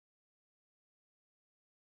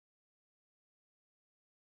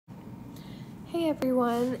Hey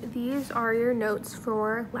everyone, these are your notes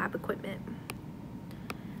for lab equipment.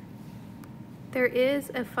 There is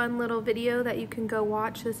a fun little video that you can go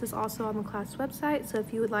watch. This is also on the class website, so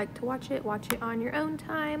if you would like to watch it on your own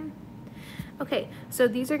time. Okay, so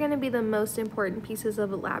these are going to be the most important pieces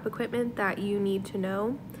of lab equipment that you need to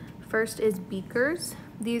know. First is beakers.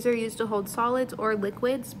 These are used to hold solids or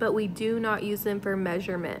liquids, but we do not use them for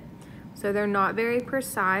measurement. So they're not very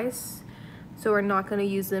precise. So we're not going to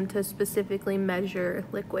use them to specifically measure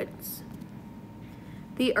liquids.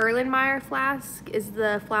 The Erlenmeyer flask is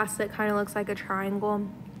the flask that kind of looks like a triangle.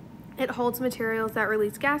 It holds materials that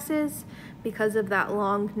release gases because of that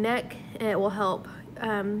long neck, and it will help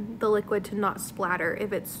the liquid to not splatter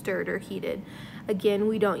if it's stirred or heated. Again,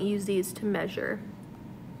 we don't use these to measure.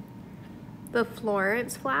 The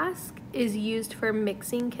Florence flask is used for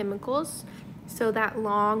mixing chemicals. So that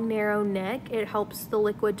long, narrow neck, it helps the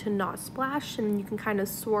liquid to not splash, and you can kind of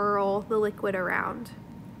swirl the liquid around.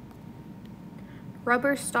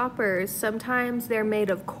 Rubber stoppers, sometimes they're made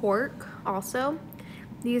of cork also.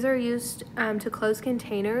 These are used to close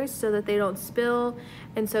containers so that they don't spill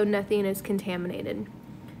and so nothing is contaminated.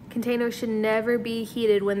 Containers should never be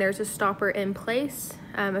heated when there's a stopper in place.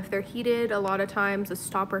 If they're heated, a lot of times the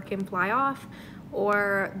stopper can fly off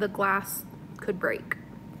or the glass could break.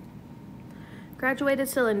 Graduated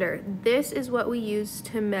cylinder. This is what we use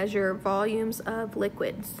to measure volumes of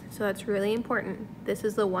liquids. So that's really important. This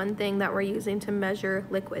is the one thing that we're using to measure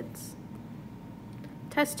liquids.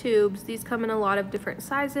 Test tubes. These come in a lot of different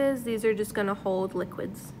sizes. These are just going to hold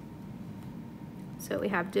liquids. So we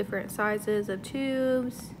have different sizes of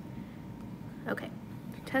tubes. Okay.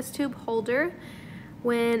 Test tube holder.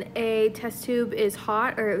 When a test tube is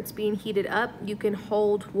hot or it's being heated up, you can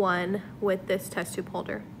hold one with this test tube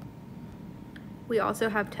holder. We also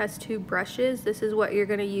have test tube brushes. This is what you're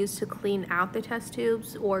going to use to clean out the test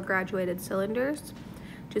tubes or graduated cylinders.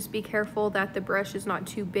 Just be careful that the brush is not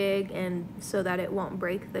too big and so that it won't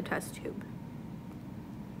break the test tube.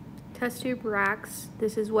 Test tube racks.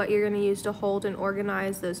 This is what you're going to use to hold and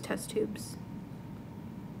organize those test tubes.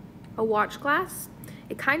 A watch glass.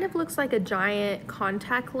 It kind of looks like a giant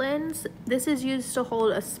contact lens. This is used to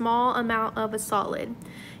hold a small amount of a solid.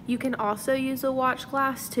 You can also use a watch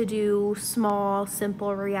glass to do small,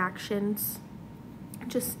 simple reactions.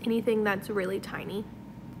 Just anything that's really tiny.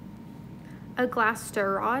 A glass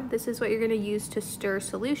stir rod. This is what you're going to use to stir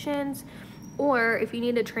solutions, or if you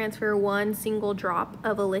need to transfer one single drop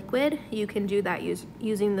of a liquid, you can do that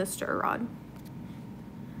using the stir rod.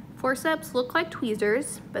 Forceps look like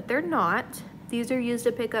tweezers, but they're not. These are used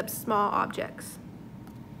to pick up small objects.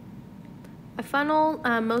 A funnel,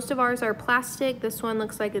 most of ours are plastic. This one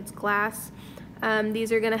looks like it's glass.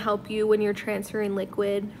 These are going to help you when you're transferring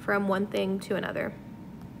liquid from one thing to another.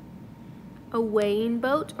 A weighing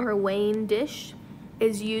boat or a weighing dish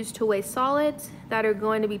is used to weigh solids that are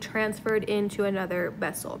going to be transferred into another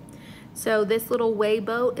vessel. So this little weigh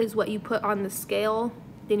boat is what you put on the scale.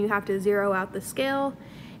 Then you have to zero out the scale,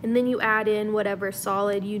 and then you add in whatever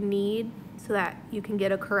solid you need so that you can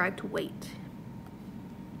get a correct weight.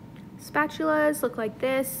 Spatulas look like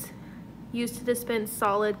this, used to dispense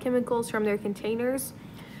solid chemicals from their containers.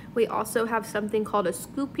 We also have something called a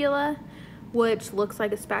scoopula, which looks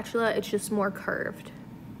like a spatula, it's just more curved.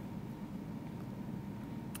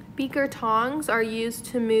 Beaker tongs are used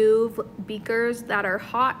to move beakers that are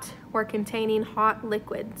hot or containing hot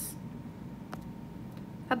liquids.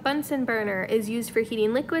 A Bunsen burner is used for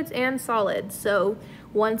heating liquids and solids. So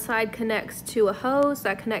one side connects to a hose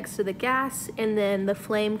that connects to the gas, and then the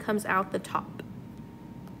flame comes out the top.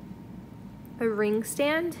 A ring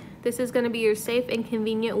stand. This is going to be your safe and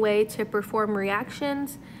convenient way to perform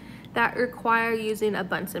reactions that require using a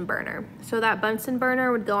Bunsen burner. So that Bunsen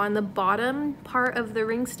burner would go on the bottom part of the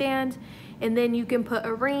ring stand, and then you can put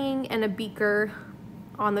a ring and a beaker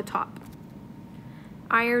on the top.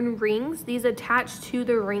 Iron rings, these attach to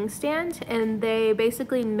the ring stand, and they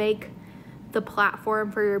basically make the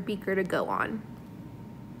platform for your beaker to go on.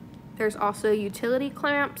 There's also utility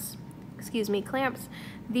clamps.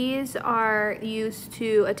 These are used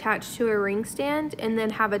to attach to a ring stand and then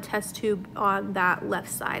have a test tube on that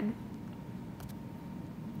left side.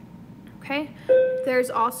 Okay, there's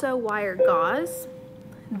also wire gauze.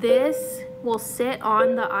 This will sit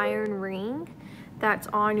on the iron ring that's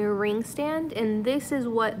on your ring stand, and this is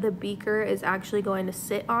what the beaker is actually going to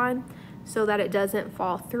sit on so that it doesn't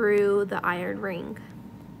fall through the iron ring.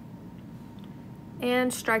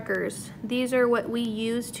 And strikers. These are what we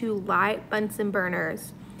use to light Bunsen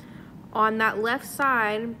burners. On that left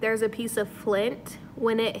side, there's a piece of flint.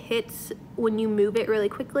 When you move it really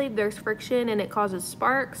quickly, there's friction and it causes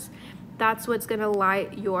sparks. That's what's gonna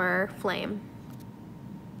light your flame.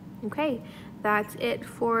 Okay, that's it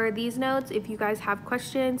for these notes. If you guys have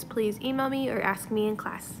questions, please email me or ask me in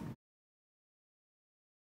class.